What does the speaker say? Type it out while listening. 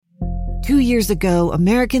2 years ago,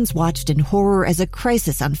 Americans watched in horror as a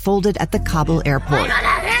crisis unfolded at the Kabul airport.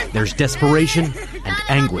 There's desperation and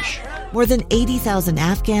anguish. More than 80,000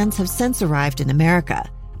 Afghans have since arrived in America,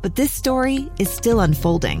 but this story is still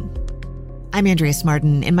unfolding. I'm Andrea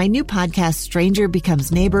Martin. In my new podcast, Stranger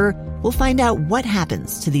Becomes Neighbor, we'll find out what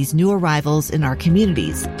happens to these new arrivals in our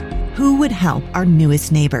communities. Who would help our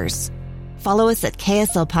newest neighbors? Follow us at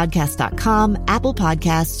kslpodcast.com, Apple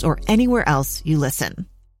Podcasts, or anywhere else you listen.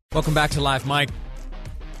 Welcome back to Live Mike.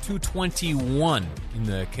 2:21 in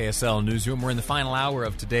the KSL newsroom. We're in the final hour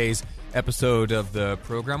of today's episode of the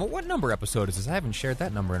program. What number episode is this? I haven't shared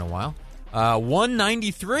that number in a while.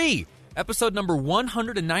 193. Episode number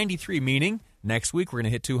 193, meaning next week we're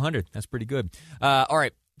going to hit 200. That's pretty good. All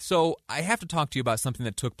right. So I have to talk to you about something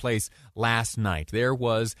that took place last night. There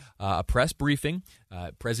was a press briefing.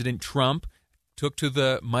 President Trump took to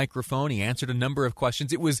the microphone. He answered a number of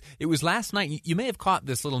questions. It was last night. You may have caught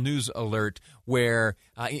this little news alert where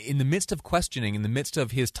in the midst of questioning, in the midst of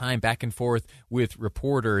his time back and forth with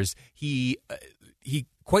reporters, he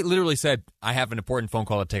quite literally said, "I have an important phone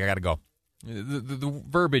call to take. I got to go." The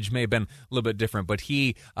verbiage may have been a little bit different, but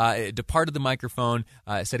he departed the microphone,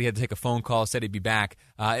 said he had to take a phone call, said he'd be back.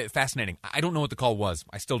 Fascinating. I don't know what the call was.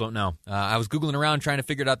 I still don't know. I was Googling around trying to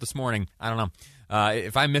figure it out this morning. I don't know.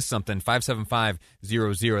 If I missed something,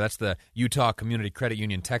 57500, that's the Utah Community Credit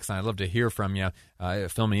Union text line. I'd love to hear from you.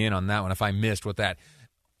 Fill me in on that one if I missed what that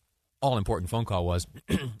all-important phone call was.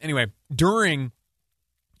 Anyway, during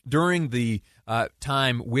the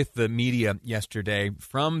time with the media yesterday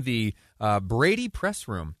from the Brady press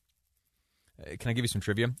room, can I give you some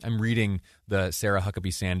trivia? I'm reading the Sarah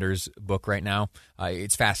Huckabee Sanders book right now.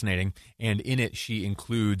 It's fascinating, and in it she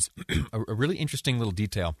includes a really interesting little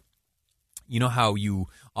detail. You know how you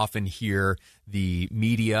often hear the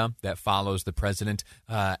media that follows the president,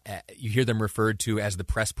 you hear them referred to as the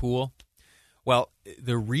press pool? Well,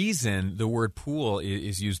 the reason the word pool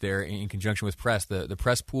is used there in conjunction with press, the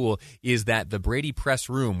press pool, is that the Brady press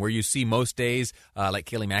room, where you see most days, like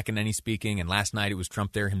Kayleigh McEnany speaking, and last night it was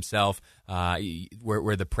Trump there himself,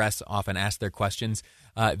 where the press often ask their questions,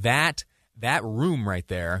 that room right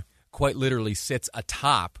there quite literally sits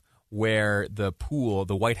atop where the pool,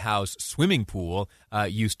 the White House swimming pool,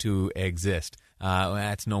 used to exist.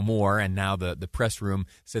 That's no more, and now the press room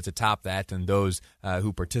sits atop that, and those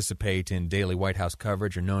who participate in daily White House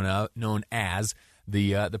coverage are known as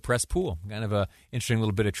the press pool. Kind of a interesting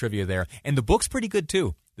little bit of trivia there. And the book's pretty good,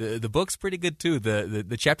 too. The book's pretty good, too.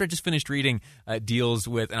 The chapter I just finished reading deals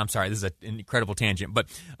with, and I'm sorry, this is an incredible tangent, but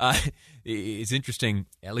it's interesting,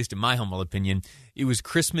 at least in my humble opinion. It was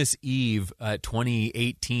Christmas Eve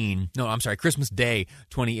 2018. No, I'm sorry, Christmas Day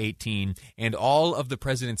 2018, and all of the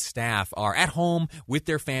president's staff are at home with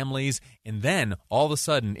their families, and then all of a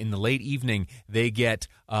sudden, in the late evening, they get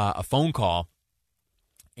a phone call.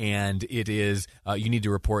 And it is, you need to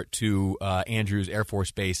report to Andrews Air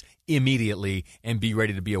Force Base immediately and be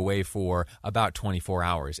ready to be away for about 24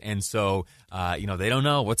 hours. And so, they don't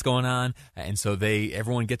know what's going on. And so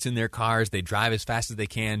everyone gets in their cars. They drive as fast as they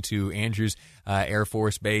can to Andrews Air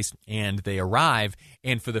Force Base, and they arrive.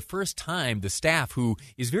 And for the first time, the staff, who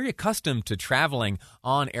is very accustomed to traveling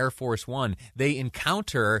on Air Force One, they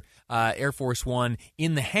encounter Air Force One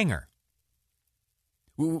in the hangar,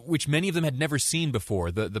 which many of them had never seen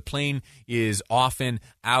before. The plane is often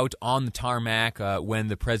out on the tarmac when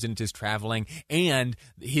the president is traveling, and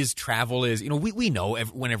his travel is, we know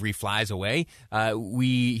whenever he flies away,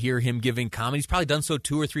 we hear him giving comment. He's probably done so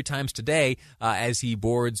 2 or 3 times today as he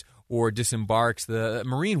boards or disembarks the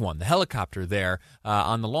Marine One, the helicopter there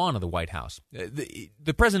on the lawn of the White House.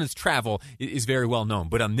 The president's travel is very well known,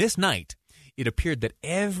 but on this night, it appeared that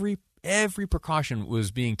every precaution was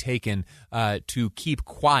being taken to keep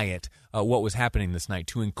quiet what was happening this night,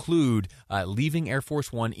 to include leaving Air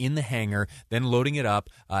Force One in the hangar, then loading it up,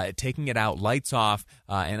 taking it out, lights off,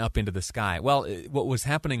 and up into the sky. Well, what was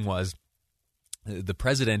happening was the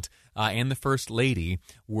president and the first lady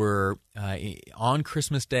were, on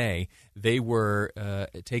Christmas Day, they were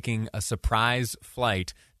taking a surprise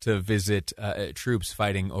flight to visit troops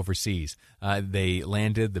fighting overseas. They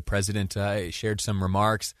landed. The president shared some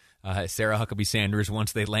remarks. Sarah Huckabee Sanders,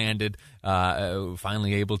 once they landed,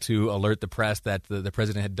 finally able to alert the press that the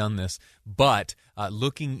president had done this. But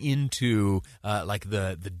looking into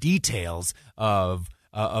the details of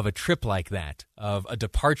a trip like that, of a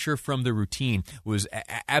departure from the routine, was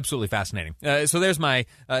absolutely fascinating. So there's my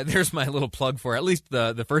little plug for at least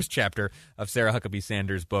the first chapter of Sarah Huckabee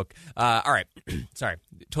Sanders' book. All right, sorry,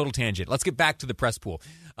 total tangent. Let's get back to the press pool.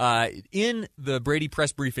 In the Brady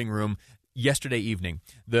press briefing room yesterday evening,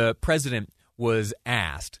 the president was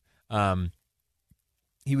asked,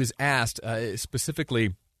 he was asked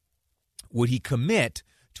specifically, would he commit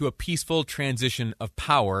to a peaceful transition of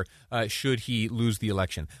power should he lose the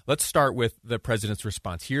election? Let's start with the president's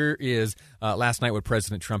response. Here is last night what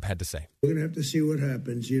President Trump had to say. We're going to have to see what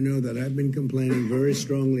happens. You know that I've been complaining very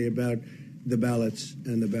strongly about the ballots,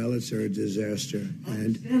 and the ballots are a disaster. I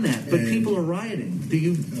understand that, but people are rioting. Do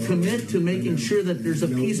you commit to making sure that there's a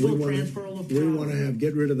peaceful transfer of power? We want to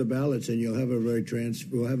get rid of the ballots, and we'll have a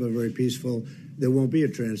very peaceful. There won't be a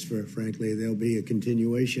transfer, frankly. There'll be a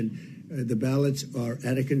continuation. The ballots are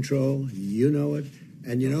out of control. You know it.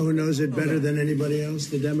 And you know who knows it better than anybody else?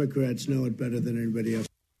 The Democrats know it better than anybody else.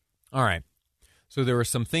 All right. So there were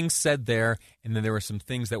some things said there, and then there were some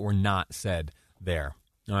things that were not said there.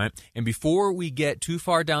 All right. And before we get too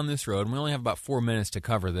far down this road, and we only have about 4 minutes to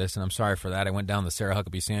cover this, and I'm sorry for that. I went down the Sarah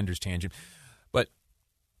Huckabee Sanders tangent. But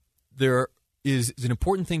there is an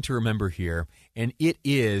important thing to remember here, and it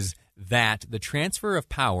is that the transfer of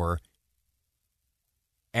power,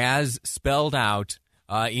 as spelled out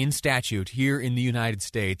in statute here in the United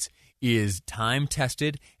States, is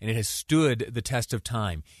time-tested, and it has stood the test of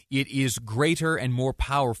time. It is greater and more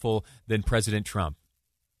powerful than President Trump.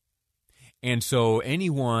 And so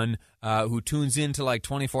anyone who tunes into like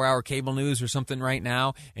 24-hour cable news or something right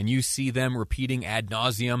now, and you see them repeating ad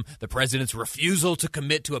nauseum the president's refusal to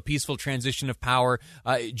commit to a peaceful transition of power,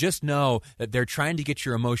 just know that they're trying to get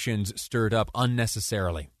your emotions stirred up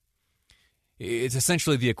unnecessarily. It's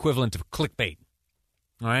essentially the equivalent of clickbait,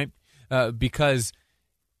 all right? Because,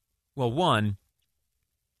 well, one,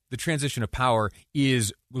 the transition of power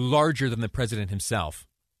is larger than the president himself.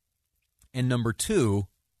 And number two,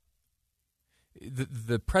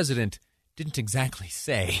 the president didn't exactly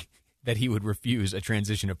say that he would refuse a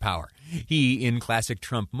transition of power. He, in classic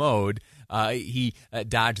Trump mode, he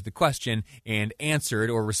dodged the question and answered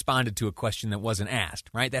or responded to a question that wasn't asked,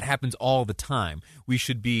 right? That happens all the time. We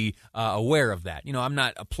should be aware of that. You know, I'm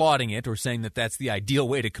not applauding it or saying that that's the ideal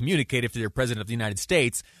way to communicate if you're president of the United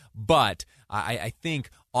States, but I think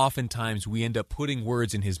oftentimes we end up putting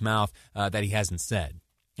words in his mouth that he hasn't said.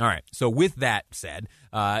 All right. So with that said,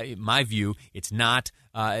 in my view, it's not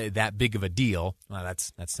that big of a deal. Well,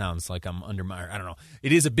 that sounds like I'm under my. I don't know.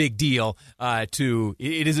 It is a big deal.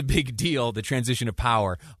 It is a big deal, the transition of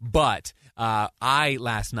power. But I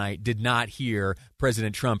last night did not hear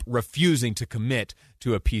President Trump refusing to commit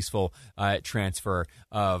to a peaceful transfer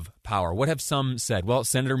of power. What have some said? Well,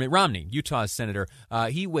 Senator Mitt Romney, Utah's senator,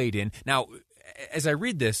 he weighed in. Now, as I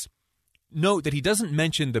read this, note that he doesn't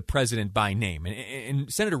mention the president by name, and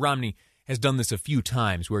Senator Romney has done this a few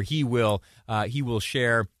times, where he will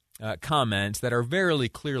share comments that are very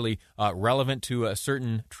clearly relevant to a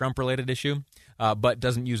certain Trump-related issue, but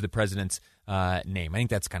doesn't use the president's name. I think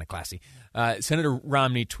that's kind of classy. Senator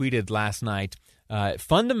Romney tweeted last night,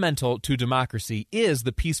 "Fundamental to democracy is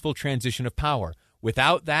the peaceful transition of power.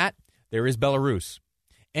 Without that, there is Belarus.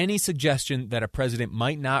 Any suggestion that a president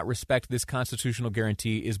might not respect this constitutional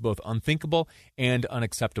guarantee is both unthinkable and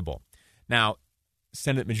unacceptable." Now,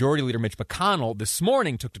 Senate Majority Leader Mitch McConnell this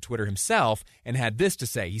morning took to Twitter himself and had this to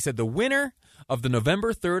say. He said, "The winner of the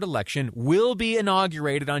November 3rd election will be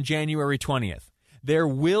inaugurated on January 20th. There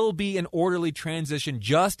will be an orderly transition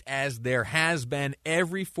just as there has been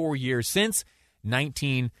every 4 years since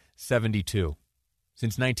 1972.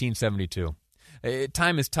 Since 1972.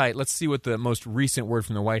 Time is tight. Let's see what the most recent word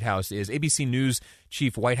from the White House is. ABC News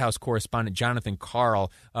chief White House correspondent Jonathan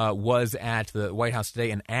Karl was at the White House today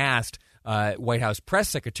and asked White House Press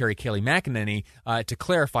Secretary Kayleigh McEnany to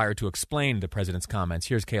clarify or to explain the president's comments.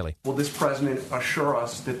 Here's Kayleigh. Will this president assure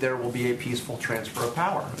us that there will be a peaceful transfer of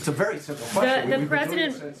power? It's a very simple question.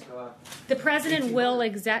 The president will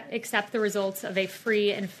accept the results of a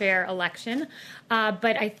free and fair election.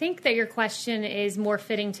 But I think that your question is more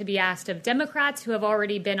fitting to be asked of Democrats who have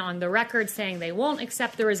already been on the record saying they won't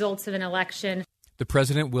accept the results of an election. The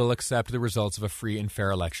president will accept the results of a free and fair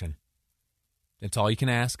election. That's all you can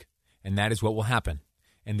ask. And that is what will happen.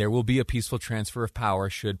 And there will be a peaceful transfer of power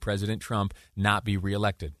should President Trump not be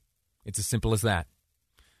reelected. It's as simple as that.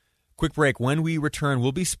 Quick break. When we return,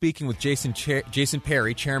 we'll be speaking with Jason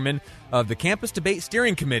Perry, chairman of the Campus Debate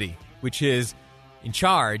Steering Committee, which is in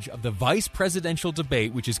charge of the vice presidential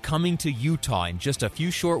debate, which is coming to Utah in just a few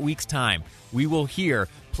short weeks' time. We will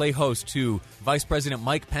play host to Vice President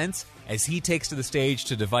Mike Pence as he takes to the stage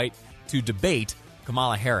to debate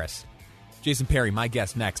Kamala Harris. Jason Perry, my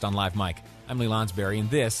guest next on Live Mike. I'm Lee Lonsberry, and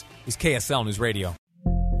this is KSL News Radio.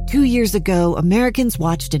 2 years ago, Americans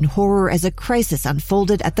watched in horror as a crisis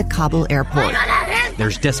unfolded at the Kabul airport.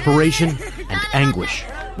 There's desperation and anguish.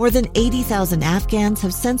 More than 80,000 Afghans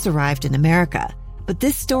have since arrived in America, but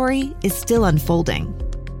this story is still unfolding.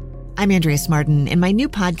 I'm Andrea Smartin. In my new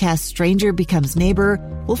podcast, Stranger Becomes Neighbor,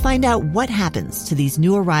 we'll find out what happens to these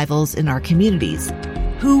new arrivals in our communities.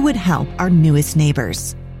 Who would help our newest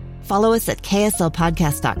neighbors? Follow us at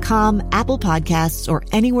kslpodcast.com, Apple Podcasts, or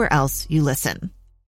anywhere else you listen.